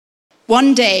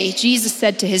One day, Jesus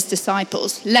said to his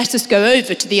disciples, "Let us go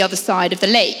over to the other side of the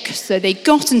lake." So they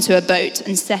got into a boat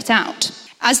and set out.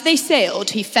 As they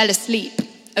sailed, he fell asleep.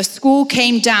 A squall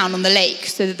came down on the lake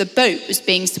so that the boat was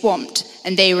being swamped,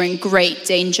 and they were in great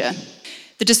danger.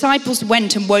 The disciples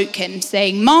went and woke him,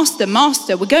 saying, "Master,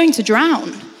 Master, we're going to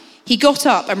drown." He got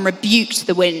up and rebuked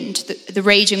the wind, the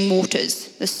raging waters.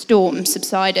 The storm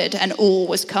subsided, and all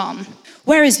was calm.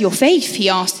 "Where is your faith?" he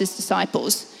asked his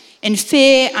disciples. In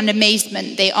fear and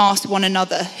amazement, they asked one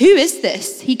another, "Who is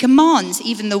this? He commands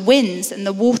even the winds and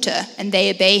the water, and they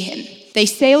obey him." They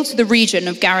sailed to the region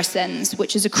of Gerasenes,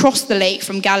 which is across the lake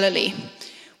from Galilee.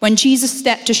 When Jesus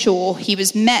stepped ashore, he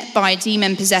was met by a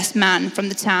demon-possessed man from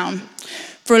the town.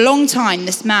 For a long time,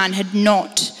 this man had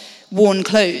not worn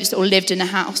clothes or lived in a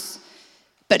house,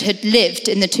 but had lived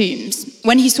in the tombs.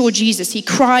 When he saw Jesus, he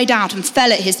cried out and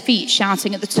fell at his feet,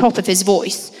 shouting at the top of his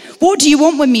voice, "What do you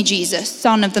want with me, Jesus,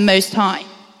 Son of the Most High?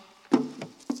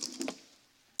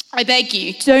 I beg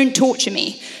you, don't torture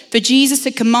me." For Jesus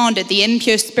had commanded the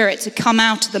impure spirit to come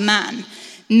out of the man.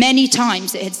 Many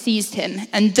times it had seized him,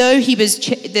 and though he was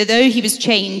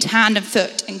chained hand and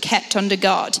foot and kept under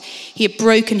guard, he had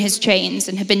broken his chains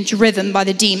and had been driven by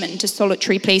the demon to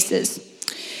solitary places.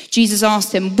 Jesus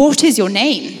asked him, "What is your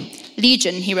name?"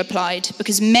 "Legion," he replied,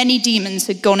 because many demons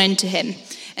had gone into him,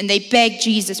 and they begged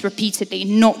Jesus repeatedly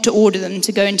not to order them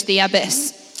to go into the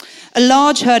abyss. A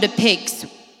large herd of pigs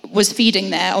was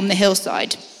feeding there on the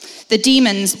hillside. The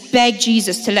demons begged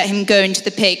Jesus to let him go into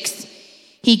the pigs.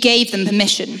 He gave them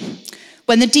permission.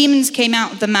 When the demons came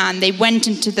out of the man, they went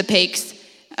into the pigs,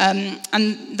 and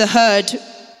the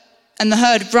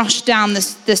herd rushed down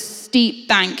the steep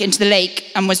bank into the lake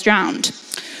and was drowned.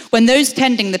 When those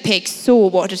tending the pigs saw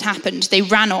what had happened, they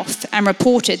ran off and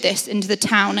reported this into the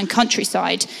town and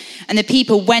countryside, and the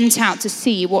people went out to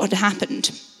see what had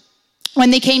happened.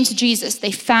 When they came to Jesus,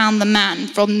 they found the man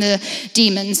from the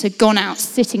demons had gone out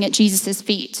sitting at Jesus'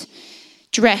 feet,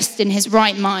 dressed in his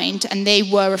right mind, and they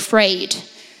were afraid.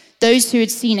 Those who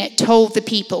had seen it told the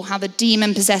people how the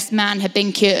demon-possessed man had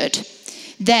been cured.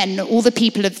 Then all the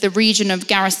people of the region of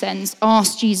Gerasenes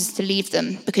asked Jesus to leave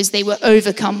them because they were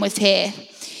overcome with fear.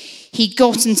 He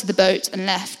got into the boat and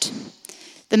left.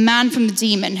 The man from the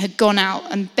demon had gone out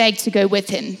and begged to go with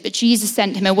him, but Jesus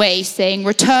sent him away, saying,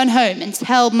 "Return home and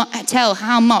tell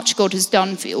how much God has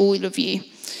done for all of you."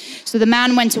 So the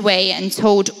man went away and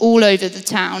told all over the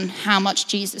town how much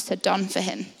Jesus had done for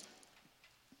him.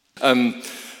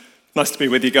 Nice to be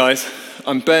with you guys.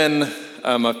 I'm Ben.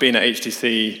 I've been at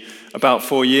HTC about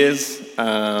 4 years.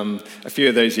 A few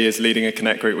of those years leading a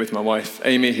Connect group with my wife,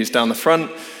 Amy, who's down the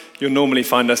front. You'll normally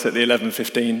find us at the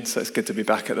 11:15, so it's good to be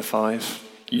back at the 5.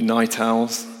 You night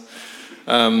owls.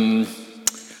 And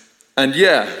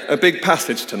yeah, a big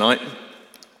passage tonight.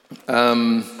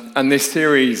 And this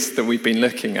series that we've been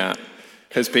looking at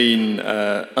has been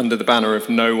under the banner of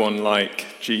No One Like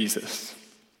Jesus.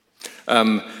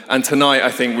 And tonight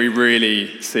I think we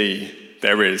really see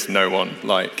there is no one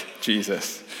like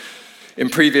Jesus. In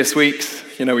previous weeks,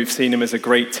 we've seen him as a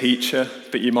great teacher,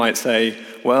 but you might say,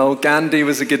 well, Gandhi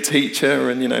was a good teacher,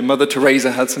 and Mother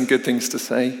Teresa had some good things to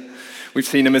say. We've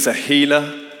seen him as a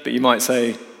healer, but you might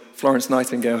say Florence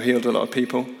Nightingale healed a lot of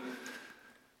people.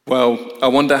 Well, I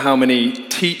wonder how many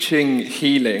teaching,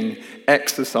 healing,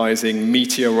 exercising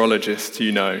meteorologists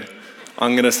you know.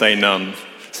 I'm going to say none.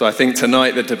 So I think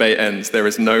tonight the debate ends. There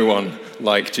is no one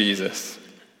like Jesus.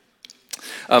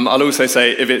 I'll also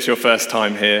say, if it's your first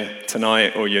time here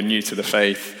tonight or you're new to the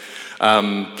faith,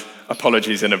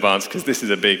 apologies in advance, because this is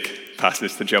a big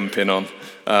passage to jump in on.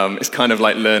 It's kind of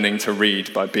like learning to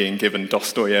read by being given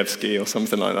Dostoevsky or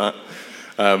something like that.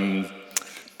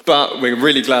 But we're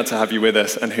really glad to have you with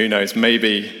us, and who knows,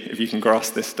 maybe if you can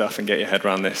grasp this stuff and get your head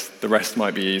around this, the rest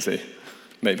might be easy,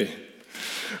 maybe.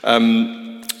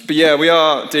 But yeah, we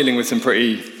are dealing with some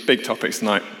pretty big topics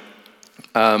tonight.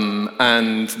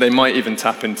 And they might even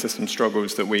tap into some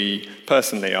struggles that we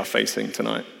personally are facing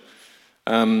tonight.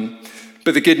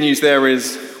 But the good news there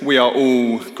is we are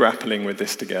all grappling with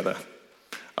this together.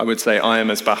 I would say I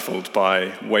am as baffled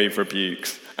by wave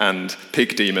rebukes and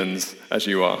pig demons as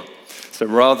you are. So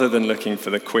rather than looking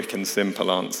for the quick and simple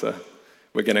answer,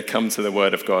 we're going to come to the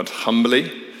Word of God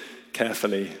humbly,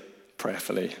 carefully,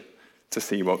 prayerfully, to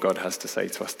see what God has to say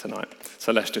to us tonight.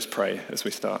 So let's just pray as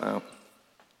we start out.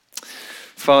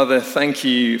 Father, thank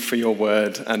you for your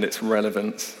word and its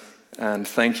relevance, and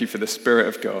thank you for the Spirit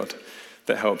of God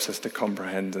that helps us to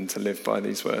comprehend and to live by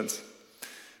these words.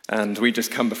 And we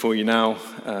just come before you now.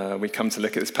 We come to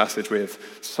look at this passage with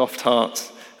soft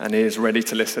hearts and ears ready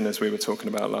to listen, as we were talking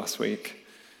about last week.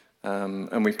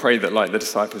 And we pray that, like the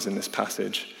disciples in this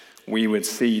passage, we would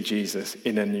see Jesus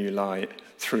in a new light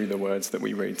through the words that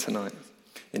we read tonight.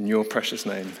 In your precious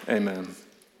name, amen.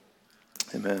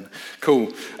 Amen.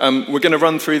 Cool. We're going to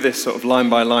run through this sort of line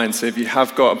by line. So if you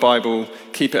have got a Bible,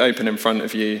 keep it open in front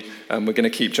of you. We're going to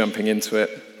keep jumping into it.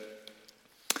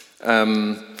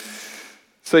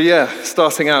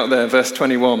 Starting out there, verse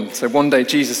 21. So one day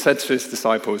Jesus said to his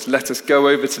disciples, "Let us go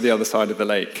over to the other side of the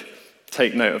lake."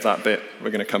 Take note of that bit.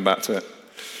 We're going to come back to it.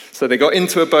 So they got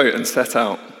into a boat and set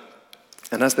out.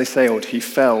 And as they sailed, he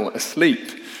fell asleep.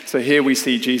 So here we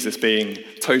see Jesus being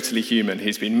totally human.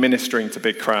 He's been ministering to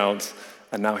big crowds,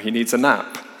 and now he needs a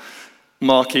nap.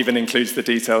 Mark even includes the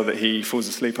detail that he falls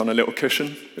asleep on a little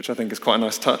cushion, which I think is quite a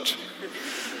nice touch.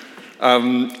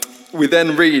 We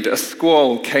then read, a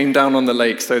squall came down on the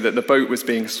lake so that the boat was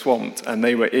being swamped and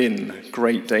they were in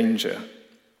great danger.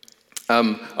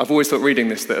 I've always thought reading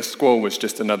this that a squall was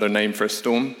just another name for a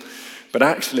storm. But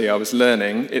actually, I was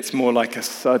learning it's more like a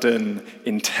sudden,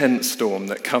 intense storm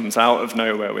that comes out of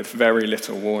nowhere with very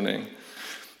little warning.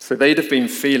 So they'd have been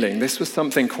feeling this was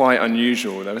something quite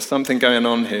unusual. There was something going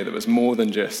on here that was more than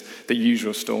just the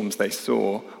usual storms they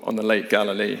saw on the Lake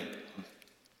Galilee.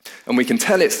 And we can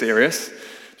tell it's serious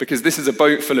because this is a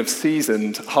boat full of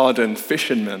seasoned, hardened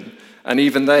fishermen, and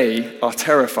even they are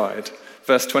terrified.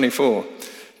 Verse 24,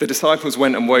 the disciples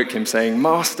went and woke him, saying,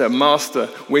 "Master, Master,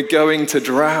 we're going to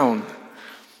drown."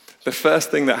 The first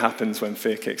thing that happens when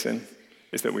fear kicks in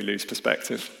is that we lose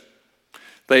perspective.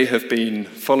 They have been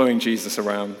following Jesus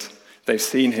around. They've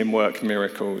seen him work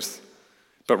miracles.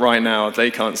 But right now, they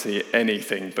can't see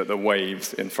anything but the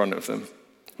waves in front of them.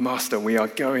 "Master, we are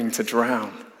going to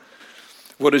drown."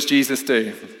 What does Jesus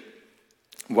do?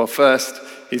 Well, first,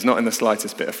 he's not in the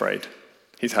slightest bit afraid.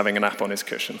 He's having a nap on his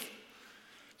cushion.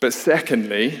 But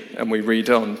secondly, and we read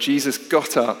on, Jesus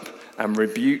got up and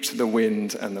rebuked the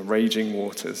wind and the raging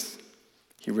waters.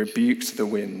 He rebuked the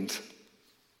wind.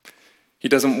 He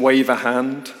doesn't wave a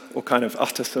hand or kind of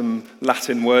utter some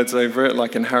Latin words over it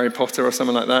like in Harry Potter or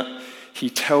something like that. He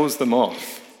tells them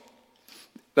off.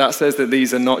 That says that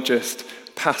these are not just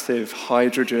passive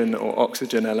hydrogen or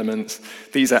oxygen elements.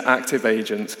 These are active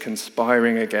agents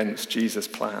conspiring against Jesus'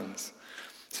 plans.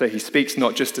 So he speaks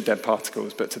not just to dead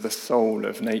particles, but to the soul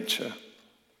of nature.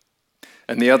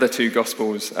 And the other two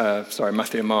Gospels,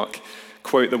 Matthew and Mark,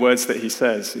 quote the words that he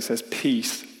says. He says,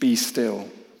 "Peace, be still."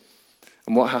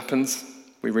 And what happens?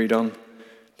 We read on,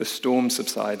 the storm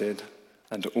subsided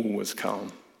and all was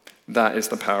calm. That is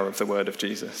the power of the word of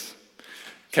Jesus.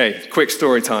 Okay, quick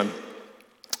story time.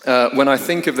 When I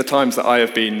think of the times that I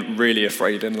have been really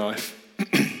afraid in life,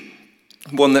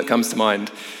 one that comes to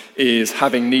mind is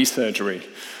having knee surgery.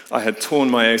 I had torn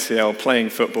my ACL playing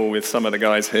football with some of the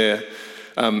guys here.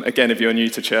 Again, if you're new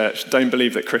to church, don't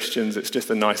believe that Christians, it's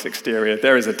just a nice exterior.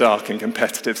 There is a dark and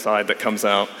competitive side that comes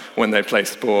out when they play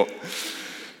sport.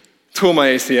 Tore my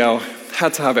ACL,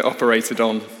 had to have it operated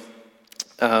on,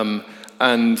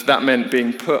 and that meant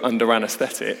being put under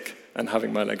anaesthetic and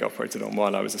having my leg operated on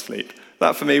while I was asleep.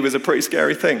 That for me was a pretty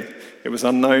scary thing. It was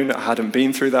unknown, I hadn't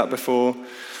been through that before.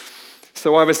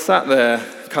 So I was sat there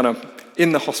kind of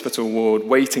in the hospital ward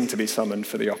waiting to be summoned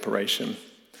for the operation.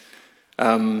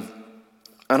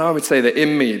 And I would say that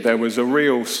in me there was a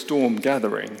real storm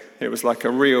gathering. It was like a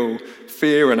real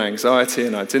fear and anxiety,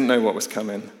 and I didn't know what was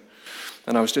coming.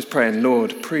 And I was just praying,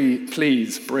 "Lord,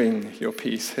 please bring your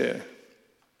peace here."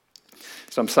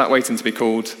 So I'm sat waiting to be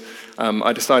called.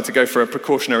 I decided to go for a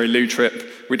precautionary loo trip.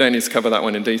 We don't need to cover that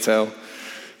one in detail.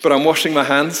 But I'm washing my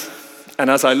hands, and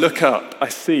as I look up, I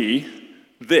see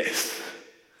this.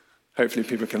 Hopefully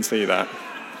people can see that.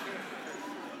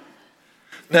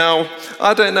 Now,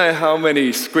 I don't know how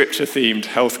many scripture-themed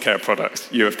healthcare products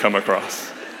you have come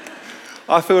across.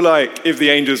 I feel like if the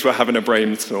angels were having a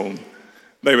brainstorm,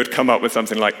 they would come up with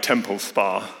something like Temple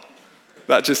Spa.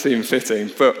 That just seemed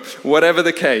fitting. But whatever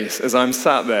the case, as I'm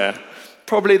sat there,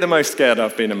 probably the most scared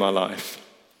I've been in my life,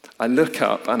 I look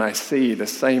up and I see the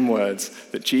same words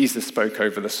that Jesus spoke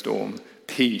over the storm.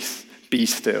 "Peace, be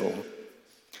still."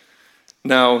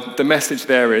 Now, the message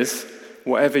there is,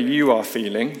 whatever you are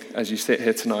feeling as you sit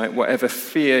here tonight, whatever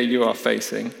fear you are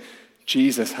facing,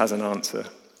 Jesus has an answer.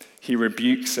 He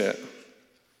rebukes it,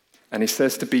 and he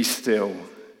says to be still,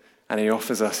 and he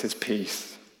offers us his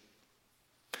peace.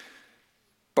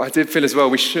 But I did feel as well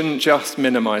we shouldn't just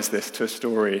minimize this to a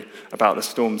story about the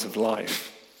storms of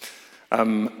life.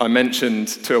 I mentioned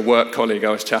to a work colleague I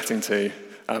was chatting to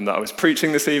that I was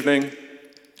preaching this evening,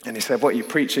 and he said, "What are you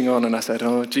preaching on?" And I said,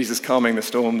 "Oh, Jesus calming the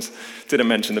storms." Didn't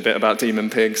mention the bit about demon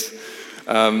pigs.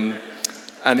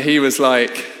 And he was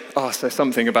like, "Oh, so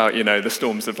something about, the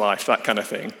storms of life, that kind of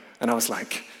thing." And I was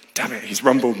like, damn it, he's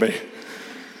rumbled me.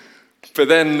 But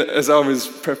then, as I was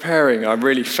preparing, I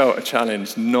really felt a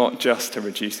challenge not just to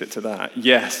reduce it to that.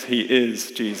 Yes, he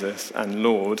is Jesus and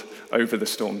Lord over the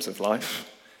storms of life,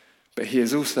 but he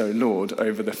is also Lord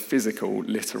over the physical,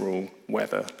 literal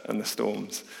weather and the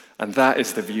storms. And that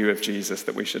is the view of Jesus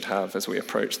that we should have as we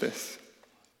approach this.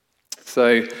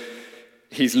 So,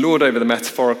 he's Lord over the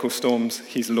metaphorical storms,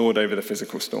 he's Lord over the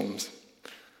physical storms.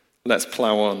 Let's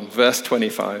plow on. Verse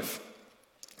 25.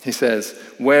 He says,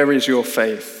 "Where is your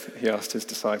faith?" he asked his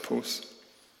disciples.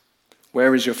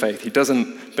 Where is your faith? He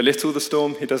doesn't belittle the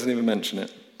storm, he doesn't even mention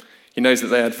it. He knows that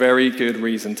they had very good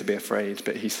reason to be afraid,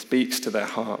 but he speaks to their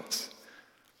hearts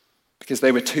because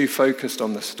they were too focused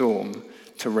on the storm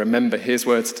to remember his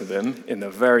words to them in the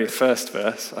very first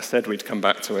verse. I said we'd come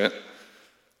back to it.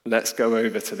 Let's go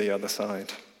over to the other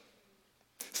side.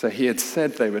 So he had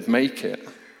said they would make it.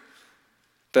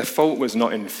 Their fault was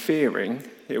not in fearing,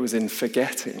 it was in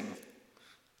forgetting.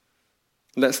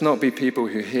 Let's not be people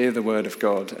who hear the word of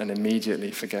God and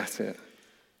immediately forget it.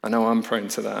 I know I'm prone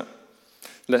to that.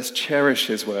 Let's cherish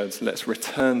his words, let's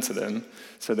return to them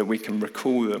so that we can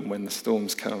recall them when the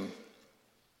storms come.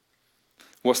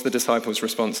 What's the disciples'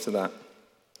 response to that?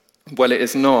 Well, it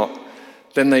is not.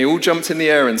 Then they all jumped in the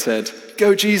air and said,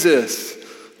 "Go Jesus,"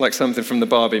 like something from the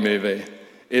Barbie movie.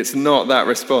 It's not that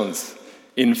response.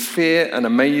 In fear and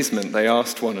amazement, they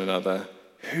asked one another,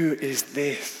 "Who is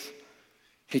this?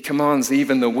 He commands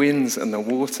even the winds and the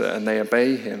water, and they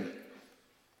obey him."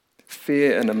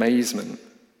 Fear and amazement.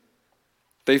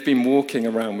 They've been walking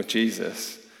around with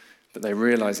Jesus, but they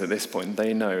realize at this point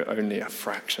they know only a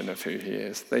fraction of who he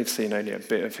is. They've seen only a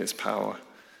bit of his power.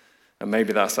 And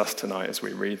maybe that's us tonight as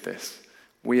we read this.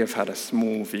 We have had a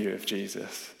small view of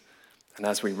Jesus, and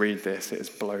as we read this, it is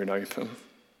blown open.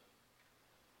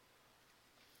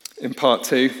 In part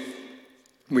 2,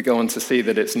 we go on to see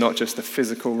that it's not just the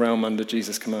physical realm under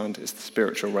Jesus' command, it's the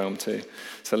spiritual realm too.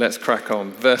 So let's crack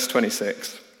on. Verse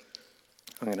 26.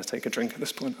 I'm going to take a drink at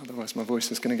this point, otherwise my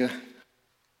voice is going to go.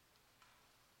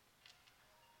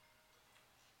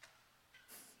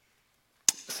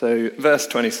 So, verse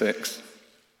 26.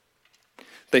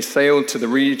 They sailed to the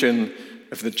region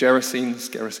of the Gerasenes.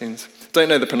 Don't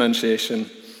know the pronunciation,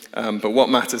 but what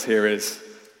matters here is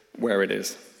where it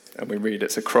is. And we read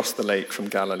it's across the lake from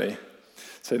Galilee.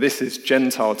 So this is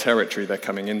Gentile territory they're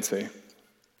coming into.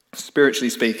 Spiritually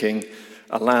speaking,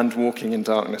 a land walking in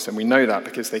darkness, and we know that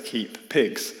because they keep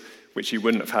pigs, which you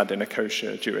wouldn't have had in a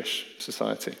kosher Jewish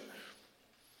society.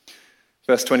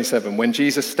 Verse 27, when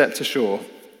Jesus stepped ashore,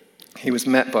 he was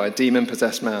met by a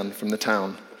demon-possessed man from the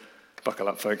town. Buckle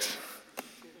up, folks.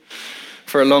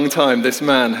 For a long time, this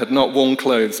man had not worn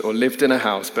clothes or lived in a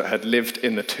house, but had lived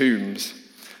in the tombs.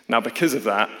 Now, because of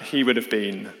that, he would have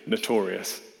been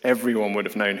notorious. Everyone would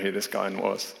have known who this guy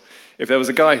was. If there was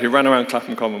a guy who ran around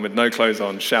Clapham Common with no clothes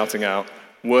on, shouting out,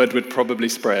 word would probably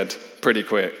spread pretty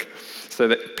quick, so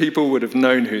that people would have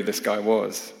known who this guy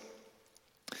was.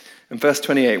 In verse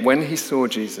 28, when he saw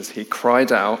Jesus, he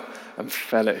cried out and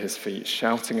fell at his feet,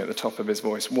 shouting at the top of his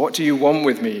voice, "What do you want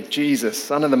with me, Jesus,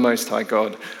 Son of the Most High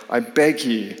God? I beg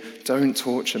you, don't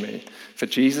torture me." For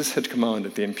Jesus had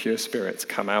commanded the impure spirit to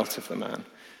come out of the man.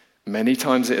 Many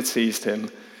times it had seized him,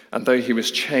 and though he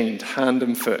was chained hand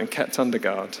and foot and kept under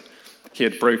guard, he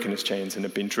had broken his chains and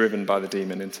had been driven by the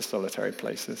demon into solitary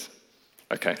places.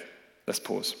 Okay, let's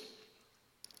pause.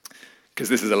 Because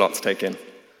this is a lot to take in.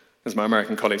 As my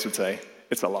American colleagues would say,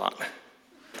 it's a lot.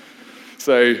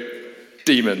 So,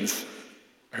 demons.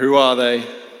 Who are they?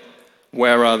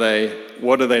 Where are they?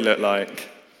 What do they look like?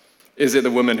 Is it the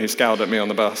woman who scowled at me on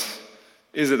the bus?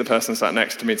 Is it the person sat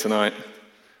next to me tonight?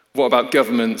 What about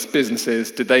governments,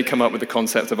 businesses? Did they come up with the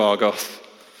concept of Argos?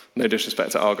 No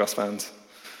disrespect to Argos fans.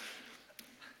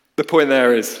 The point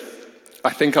there is,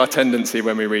 I think our tendency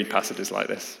when we read passages like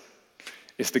this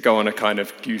is to go on a kind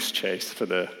of goose chase for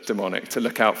the demonic, to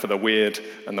look out for the weird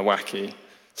and the wacky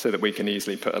so that we can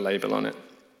easily put a label on it.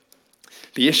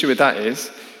 The issue with that is,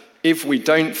 if we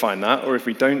don't find that, or if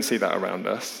we don't see that around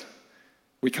us,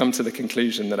 we come to the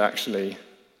conclusion that actually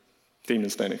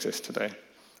demons don't exist today.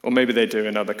 Or maybe they do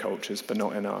in other cultures, but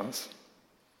not in ours.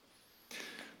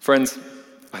 Friends,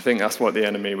 I think that's what the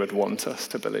enemy would want us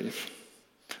to believe.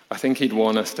 I think he'd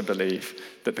want us to believe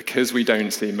that because we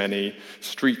don't see many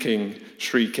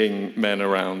shrieking men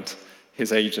around,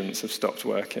 his agents have stopped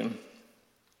working.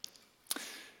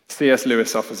 C.S.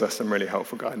 Lewis offers us some really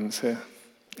helpful guidance here.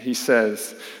 He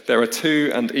says, there are two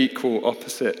equal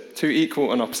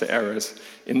and opposite errors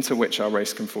into which our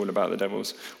race can fall about the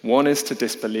devils. One is to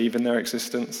disbelieve in their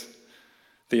existence.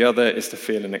 The other is to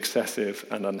feel an excessive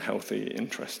and unhealthy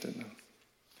interest in them.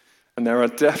 And there are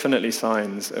definitely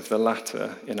signs of the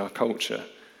latter in our culture.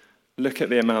 Look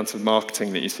at the amount of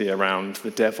marketing that you see around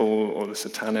the devil or the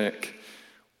satanic,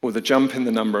 or the jump in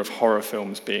the number of horror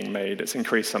films being made. It's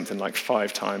increased something like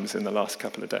 5 times in the last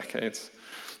couple of decades.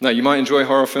 Now, you might enjoy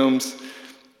horror films.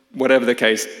 Whatever the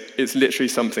case, it's literally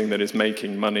something that is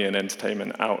making money and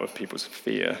entertainment out of people's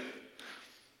fear.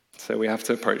 So we have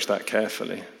to approach that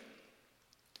carefully.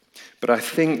 But I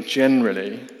think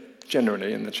generally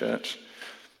in the church,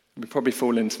 we probably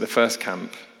fall into the first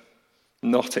camp,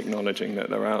 not acknowledging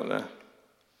that they're out there.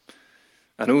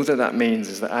 And all that means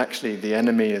is that actually the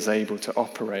enemy is able to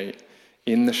operate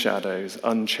in the shadows,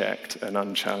 unchecked and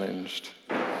unchallenged.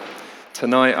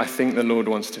 Tonight, I think the Lord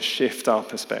wants to shift our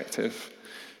perspective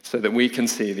so that we can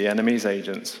see the enemy's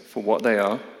agents for what they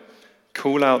are,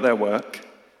 call out their work,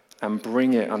 and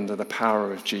bring it under the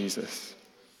power of Jesus.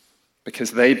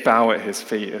 Because they bow at his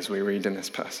feet as we read in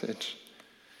this passage.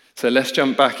 So let's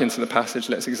jump back into the passage.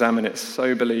 Let's examine it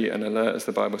soberly and alert, as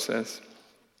the Bible says.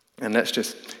 And let's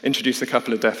just introduce a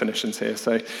couple of definitions here.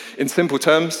 So in simple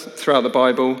terms, throughout the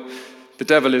Bible, the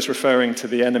devil is referring to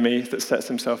the enemy that sets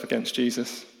himself against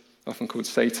Jesus, often called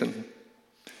Satan.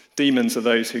 Demons are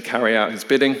those who carry out his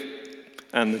bidding,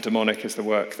 and the demonic is the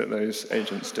work that those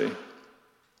agents do.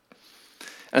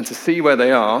 And to see where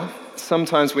they are,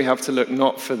 sometimes we have to look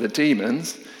not for the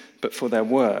demons, but for their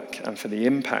work and for the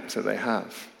impact that they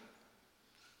have.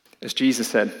 As Jesus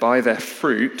said, by their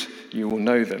fruit you will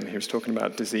know them. He was talking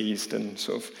about diseased and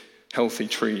sort of healthy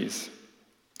trees.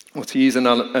 Or to use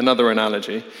another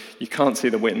analogy, you can't see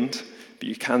the wind, but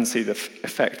you can see the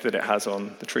effect that it has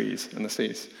on the trees and the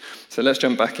seas. So let's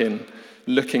jump back in,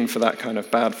 looking for that kind of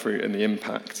bad fruit and the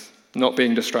impact, not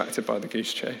being distracted by the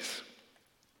goose chase.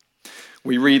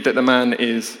 We read that the man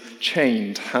is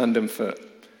chained hand and foot,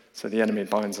 so the enemy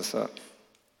binds us up.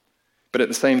 But at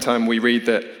the same time, we read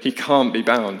that he can't be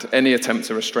bound. Any attempt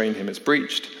to restrain him is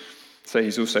breached, so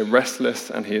he's also restless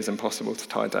and he is impossible to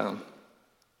tie down.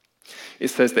 It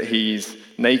says that he's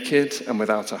naked and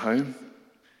without a home,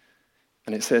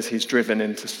 and it says he's driven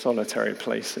into solitary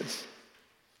places.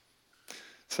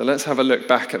 So let's have a look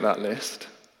back at that list.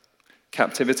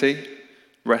 Captivity,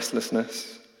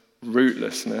 restlessness,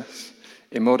 rootlessness,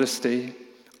 immodesty,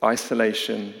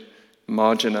 isolation,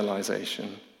 marginalization.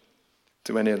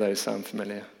 Do any of those sound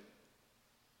familiar?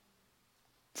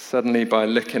 Suddenly, by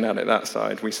looking at it that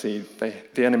side, we see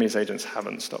the enemy's agents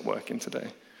haven't stopped working today.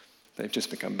 They've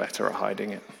just become better at hiding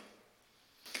it.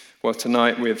 Well,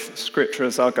 tonight, with Scripture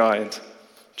as our guide,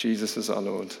 Jesus as our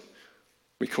Lord,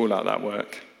 we call out that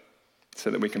work so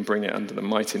that we can bring it under the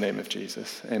mighty name of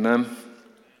Jesus. Amen?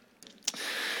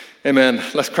 Amen.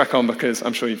 Let's crack on because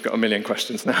I'm sure you've got a million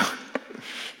questions now.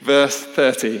 Verse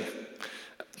 30.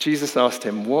 Jesus asked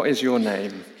him, "What is your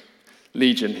name?"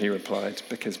 "Legion," he replied,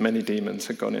 because many demons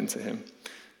had gone into him.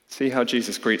 See how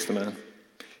Jesus greets the man.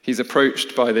 He's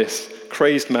approached by this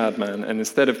crazed madman, and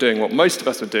instead of doing what most of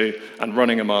us would do and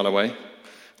running a mile away,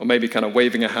 or maybe kind of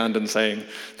waving a hand and saying,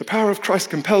 "The power of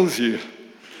Christ compels you,"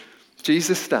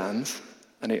 Jesus stands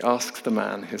and he asks the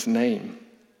man his name.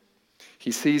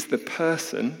 He sees the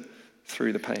person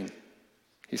through the pain.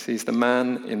 He sees the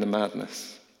man in the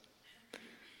madness.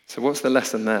 So what's the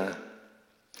lesson there?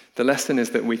 The lesson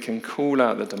is that we can call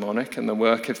out the demonic and the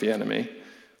work of the enemy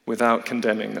without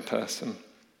condemning the person.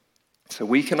 So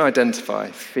we can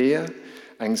identify fear,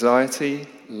 anxiety,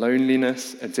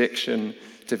 loneliness, addiction,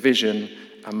 division,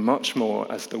 and much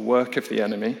more as the work of the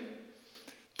enemy,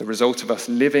 the result of us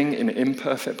living in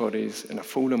imperfect bodies in a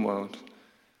fallen world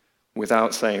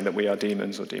without saying that we are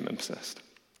demons or demon-possessed.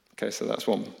 Okay, so that's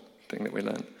one thing that we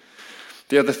learn.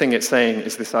 The other thing it's saying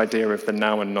is this idea of the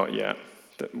now and not yet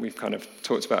that we've kind of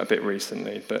talked about a bit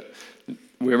recently, but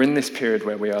we're in this period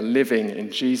where we are living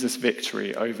in Jesus'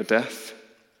 victory over death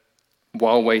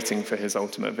while waiting for his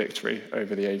ultimate victory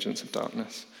over the agents of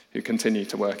darkness who continue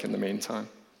to work in the meantime.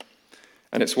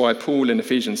 And it's why Paul in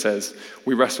Ephesians says,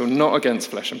 we wrestle not against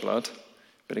flesh and blood,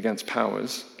 but against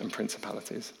powers and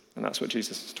principalities. And that's what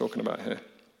Jesus is talking about here.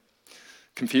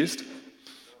 Confused?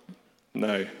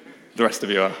 No. The rest of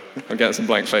you are. I'm getting some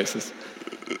blank faces.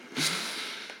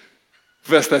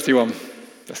 Verse 31.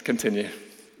 Let's continue.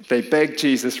 They begged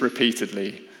Jesus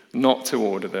repeatedly not to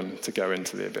order them to go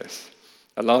into the abyss.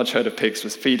 A large herd of pigs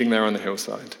was feeding there on the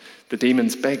hillside. The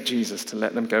demons begged Jesus to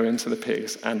let them go into the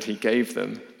pigs, and he gave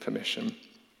them permission.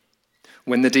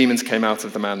 When the demons came out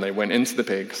of the man, they went into the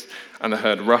pigs, and the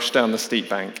herd rushed down the steep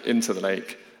bank into the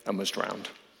lake and was drowned.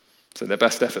 So their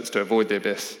best efforts to avoid the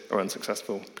abyss are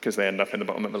unsuccessful because they end up in the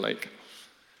bottom of a lake.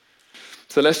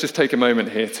 So let's just take a moment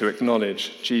here to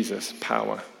acknowledge Jesus'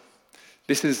 power.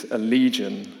 This is a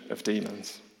legion of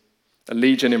demons. A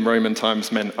legion in Roman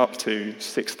times meant up to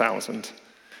 6,000.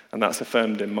 And that's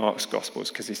affirmed in Mark's Gospels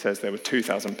because he says there were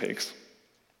 2,000 pigs.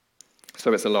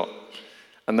 So it's a lot.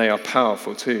 And they are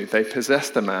powerful too. They possess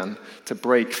the man to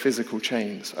break physical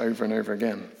chains over and over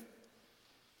again.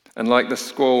 And like the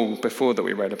squall before that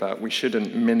we read about, we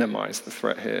shouldn't minimize the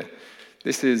threat here.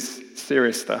 This is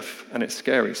serious stuff, and it's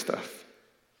scary stuff.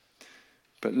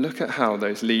 But look at how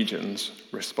those legions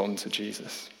respond to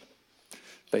Jesus.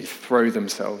 They throw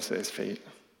themselves at his feet.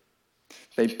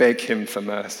 They beg him for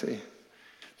mercy.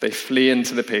 They flee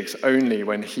into the pigs only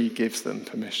when he gives them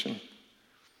permission.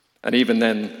 And even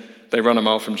then, they run a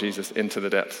mile from Jesus into the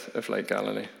depths of Lake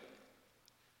Galilee.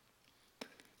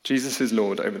 Jesus is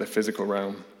Lord over the physical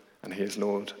realm, and he is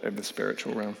Lord over the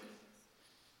spiritual realm.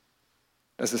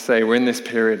 As I say, we're in this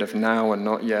period of now and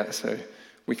not yet, so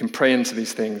we can pray into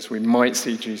these things. We might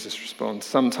see Jesus respond.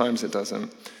 Sometimes it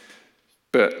doesn't.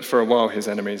 But for a while, his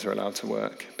enemies are allowed to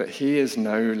work. But he is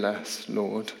no less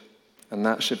Lord, and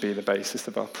that should be the basis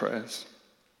of our prayers.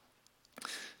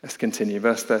 Let's continue.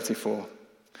 Verse 34.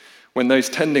 When those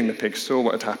tending the pigs saw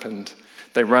what had happened,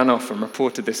 they ran off and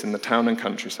reported this in the town and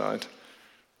countryside.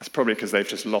 That's probably because they've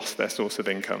just lost their source of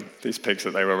income, these pigs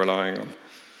that they were relying on.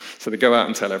 So they go out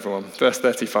and tell everyone. Verse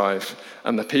 35,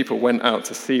 and the people went out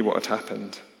to see what had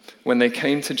happened. When they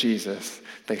came to Jesus,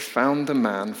 they found the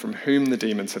man from whom the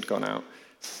demons had gone out,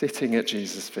 sitting at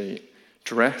Jesus' feet,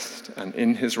 dressed and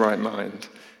in his right mind,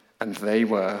 and they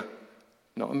were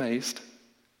not amazed,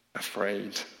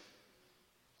 afraid.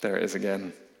 There it is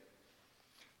again.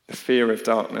 The fear of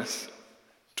darkness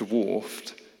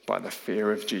dwarfed by the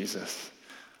fear of Jesus,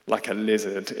 like a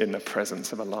lizard in the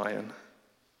presence of a lion.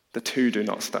 The two do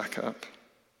not stack up.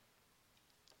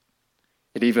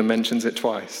 It even mentions it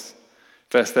twice.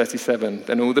 Verse 37,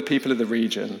 then all the people of the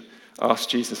region asked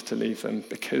Jesus to leave them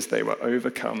because they were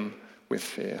overcome with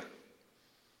fear.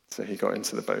 So he got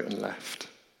into the boat and left.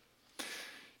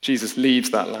 Jesus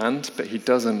leaves that land, but he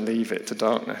doesn't leave it to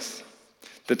darkness.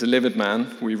 The delivered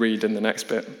man, we read in the next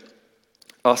bit,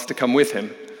 asked to come with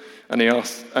him,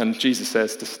 and Jesus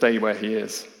says to stay where he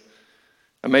is.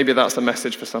 And maybe that's a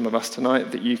message for some of us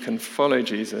tonight, that you can follow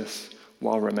Jesus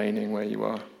while remaining where you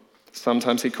are.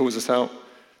 Sometimes he calls us out,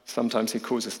 sometimes he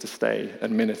calls us to stay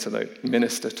and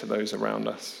minister to those around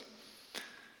us.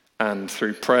 And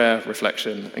through prayer,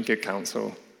 reflection, and good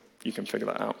counsel, you can figure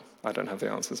that out. I don't have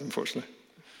the answers, unfortunately.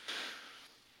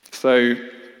 So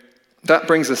that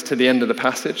brings us to the end of the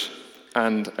passage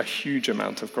and a huge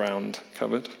amount of ground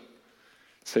covered.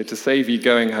 So to save you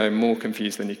going home more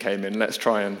confused than you came in, let's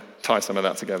try and tie some of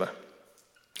that together.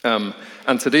 And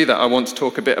to do that, I want to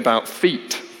talk a bit about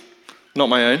feet, not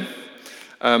my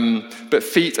own, but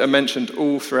feet are mentioned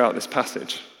all throughout this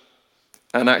passage.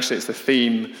 And actually, it's the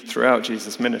theme throughout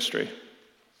Jesus' ministry.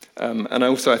 And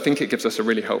also, I think it gives us a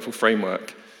really helpful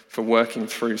framework for working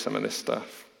through some of this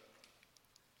stuff.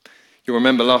 You'll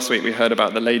remember last week we heard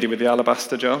about the lady with the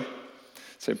alabaster jar.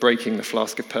 So breaking the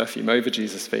flask of perfume over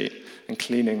Jesus' feet and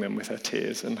cleaning them with her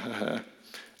tears and her hair.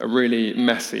 A really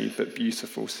messy but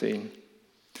beautiful scene.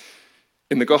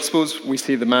 In the Gospels, we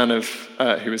see the man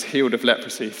who was healed of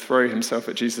leprosy throw himself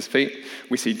at Jesus' feet.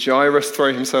 We see Jairus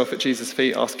throw himself at Jesus'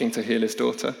 feet, asking to heal his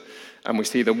daughter. And we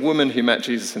see the woman who met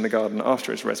Jesus in the garden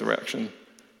after his resurrection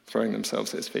throwing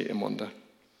themselves at his feet in wonder.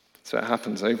 So it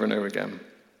happens over and over again.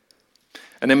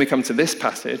 And then we come to this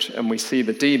passage and we see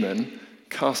the demon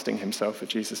casting himself at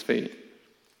Jesus' feet.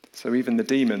 So even the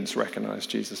demons recognize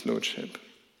Jesus' lordship.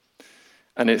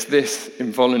 And it's this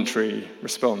involuntary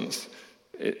response.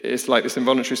 It's like this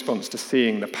involuntary response to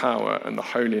seeing the power and the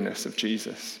holiness of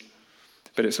Jesus.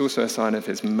 But it's also a sign of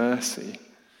his mercy,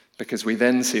 because we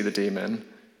then see the demon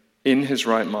in his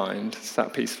right mind,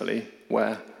 sat peacefully,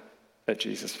 where? At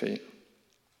Jesus' feet.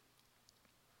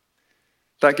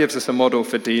 That gives us a model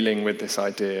for dealing with this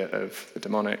idea of the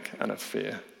demonic and of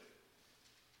fear.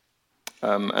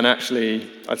 And actually,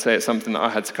 I'd say it's something that I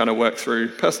had to kind of work through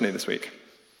personally this week.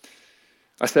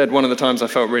 I said one of the times I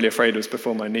felt really afraid was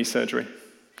before my knee surgery.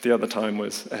 The other time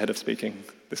was ahead of speaking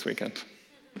this weekend.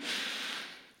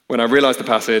 When I realized the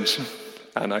passage,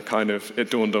 and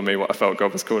it dawned on me what I felt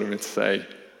God was calling me to say,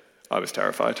 I was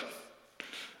terrified.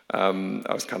 I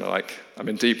was kind of like, I'm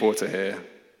in deep water here,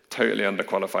 totally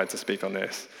underqualified to speak on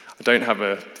this. I don't have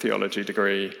a theology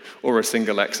degree or a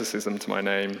single exorcism to my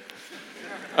name.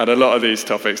 And a lot of these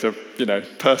topics are,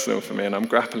 personal for me, and I'm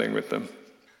grappling with them.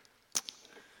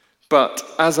 But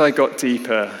as I got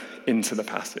deeper into the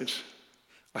passage,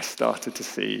 I started to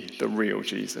see the real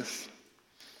Jesus.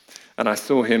 And I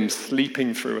saw him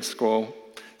sleeping through a squall,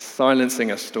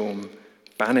 silencing a storm,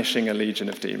 banishing a legion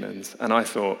of demons. And I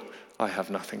thought, I have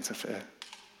nothing to fear.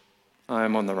 I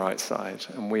am on the right side,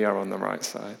 and we are on the right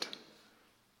side.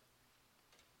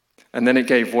 And then it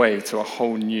gave way to a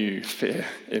whole new fear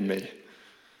in me.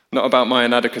 Not about my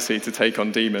inadequacy to take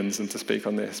on demons and to speak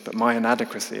on this, but my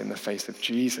inadequacy in the face of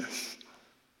Jesus.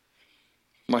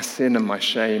 My sin and my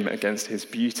shame against his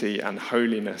beauty and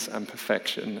holiness and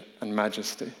perfection and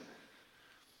majesty.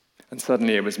 And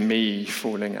suddenly it was me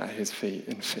falling at his feet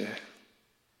in fear.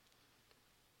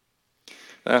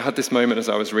 I had this moment as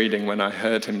I was reading when I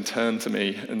heard him turn to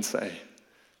me and say,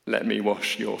 "Let me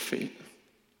wash your feet."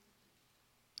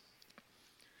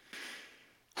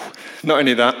 Not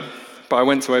only that, but I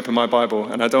went to open my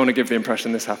Bible, and I don't want to give the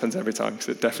impression this happens every time, because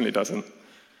it definitely doesn't.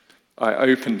 I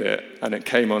opened it, and it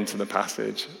came onto the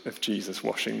passage of Jesus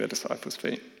washing the disciples'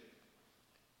 feet.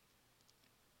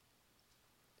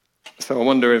 So I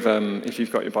wonder if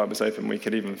you've got your Bibles open, we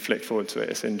could even flick forward to it.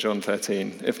 It's in John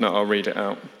 13. If not, I'll read it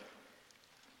out.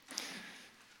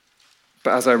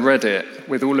 But as I read it,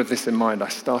 with all of this in mind, I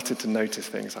started to notice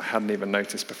things I hadn't even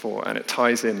noticed before, and it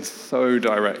ties in so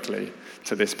directly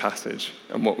to this passage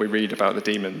and what we read about the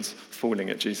demons falling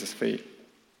at Jesus' feet.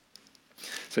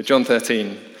 So John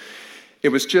 13, it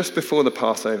was just before the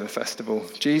Passover festival.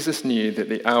 Jesus knew that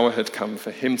the hour had come for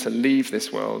him to leave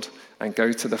this world and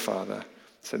go to the Father.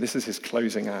 So this is his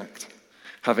closing act.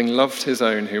 Having loved his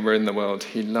own who were in the world,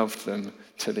 he loved them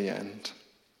to the end.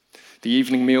 The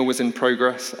evening meal was in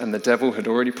progress, and the devil had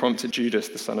already prompted Judas,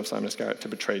 the son of Simon Iscariot, to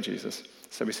betray Jesus.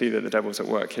 So we see that the devil's at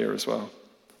work here as well.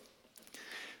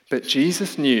 But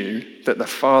Jesus knew that the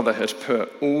Father had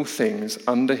put all things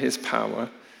under his power,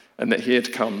 and that he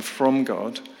had come from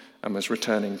God and was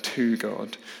returning to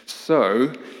God.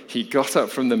 So he got up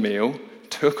from the meal,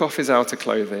 took off his outer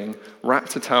clothing,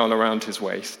 wrapped a towel around his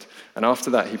waist, and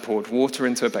after that he poured water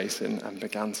into a basin and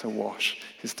began to wash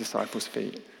his disciples'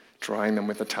 feet, drying them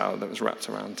with the towel that was wrapped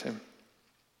around him.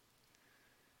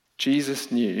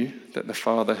 Jesus knew that the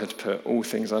Father had put all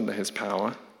things under his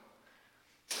power,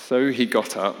 so he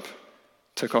got up,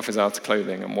 took off his outer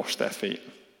clothing, and washed their feet.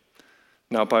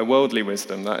 Now, by worldly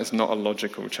wisdom, that is not a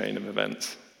logical chain of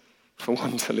events, for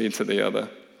one to lead to the other.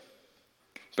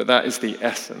 But that is the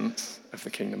essence of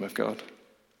the kingdom of God.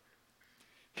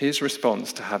 His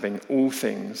response to having all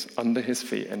things under his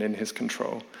feet and in his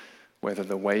control, whether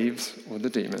the waves or the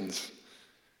demons,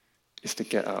 is to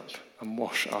get up and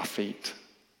wash our feet.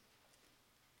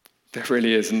 There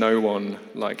really is no one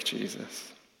like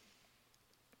Jesus.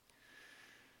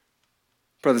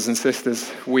 Brothers and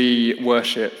sisters, we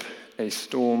worship a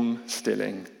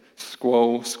storm-stilling,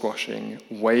 squall-squashing,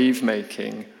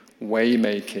 wave-making,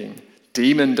 way-making,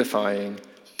 demon-defying,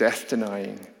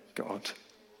 death-denying God.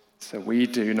 So we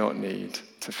do not need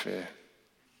to fear.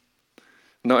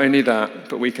 Not only that,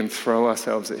 but we can throw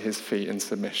ourselves at his feet in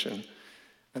submission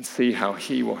and see how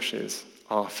he washes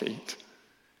our feet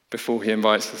before he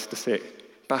invites us to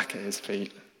sit back at his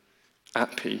feet,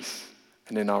 at peace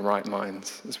and in our right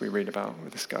minds, as we read about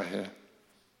with this guy here.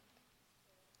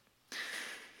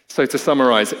 So to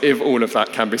summarize, if all of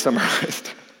that can be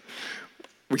summarized,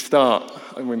 we start,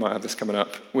 and we might have this coming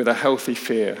up, with a healthy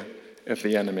fear of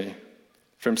the enemy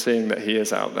from seeing that he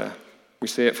is out there. We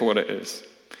see it for what it is.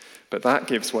 But that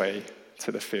gives way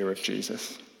to the fear of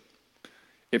Jesus.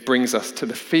 It brings us to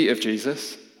the feet of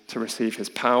Jesus to receive his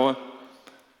power,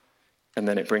 and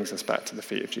then it brings us back to the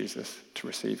feet of Jesus to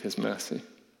receive his mercy.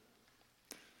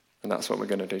 And that's what we're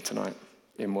going to do tonight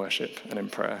in worship and in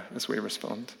prayer as we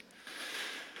respond.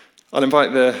 I'll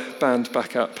invite the band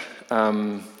back up,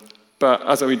 but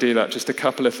as we do that, just a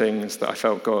couple of things that I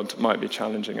felt God might be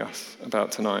challenging us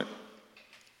about tonight.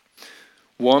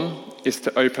 One is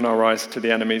to open our eyes to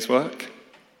the enemy's work,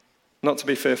 not to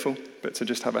be fearful, but to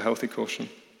just have a healthy caution.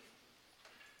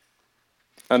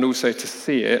 And also to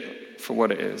see it for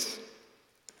what it is.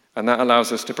 And that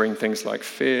allows us to bring things like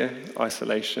fear,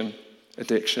 isolation,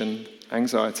 addiction,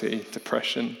 anxiety,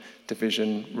 depression,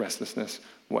 division, restlessness,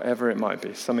 whatever it might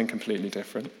be, something completely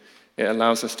different. It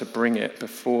allows us to bring it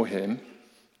before him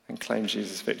and claim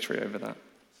Jesus' victory over that.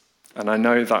 And I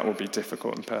know that will be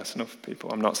difficult and personal for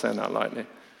people. I'm not saying that lightly.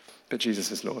 But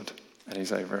Jesus is Lord, and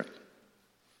he's over it.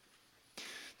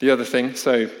 The other thing,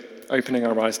 so opening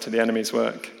our eyes to the enemy's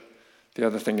work. The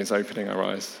other thing is opening our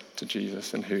eyes to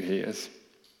Jesus and who he is.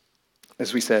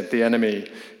 As we said, the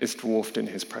enemy is dwarfed in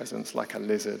his presence like a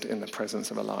lizard in the presence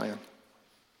of a lion.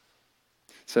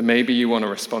 So maybe you want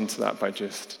to respond to that by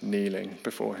just kneeling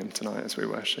before him tonight as we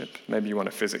worship. Maybe you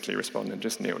want to physically respond and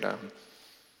just kneel down.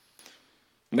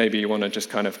 Maybe you want to just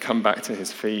kind of come back to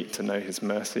his feet to know his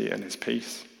mercy and his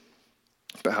peace.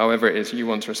 But however it is you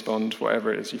want to respond,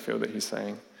 whatever it is you feel that he's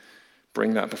saying,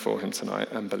 bring that before him tonight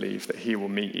and believe that he will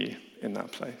meet you in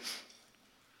that place.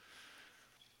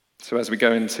 So as we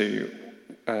go into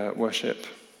worship,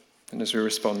 And as we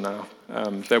respond now,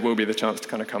 there will be the chance to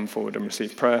kind of come forward and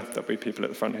receive prayer. There'll be people at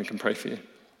the front who can pray for you.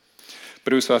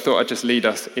 But also I thought I'd just lead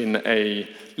us in a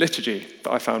liturgy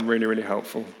that I found really, really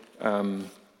helpful.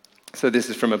 So this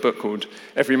is from a book called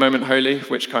Every Moment Holy,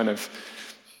 which kind of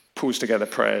pulls together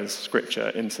prayers, scripture,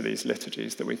 into these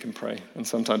liturgies that we can pray. And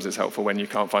sometimes it's helpful when you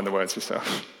can't find the words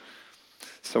yourself.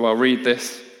 So I'll read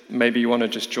this. Maybe you want to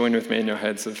just join with me in your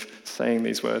heads of saying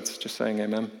these words, just saying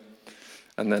amen.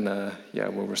 And then,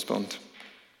 we'll respond.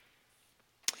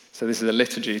 So this is a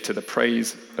liturgy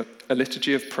a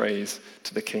liturgy of praise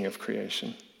to the King of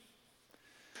creation.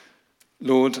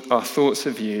 Lord, our thoughts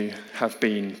of you have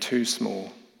been too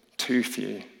small, too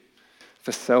few,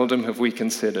 for seldom have we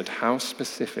considered how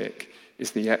specific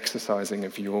is the exercising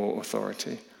of your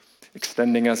authority,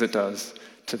 extending as it does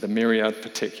to the myriad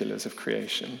particulars of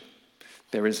creation.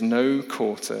 There is no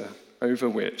quarter over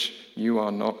which you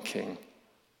are not king.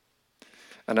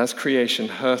 And as creation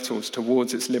hurtles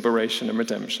towards its liberation and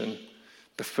redemption,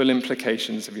 the full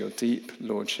implications of your deep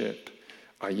lordship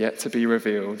are yet to be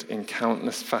revealed in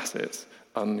countless facets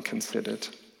unconsidered.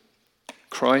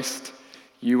 Christ,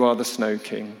 you are the snow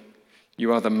king.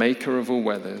 You are the maker of all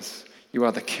weathers. You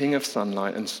are the king of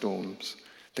sunlight and storms,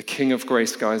 the king of grey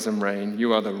skies and rain.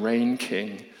 You are the rain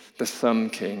king, the sun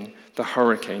king, the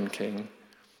hurricane king.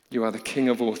 You are the king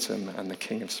of autumn and the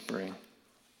king of spring.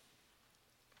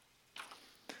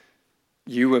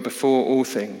 You were before all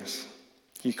things.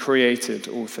 You created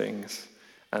all things,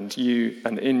 and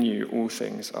in you all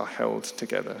things are held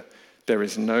together. There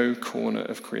is no corner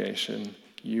of creation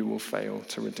you will fail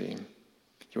to redeem.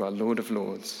 You are Lord of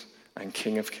lords and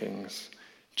King of kings,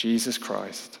 Jesus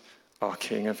Christ, our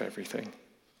King of everything.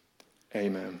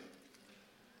 Amen.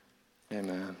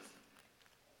 Amen.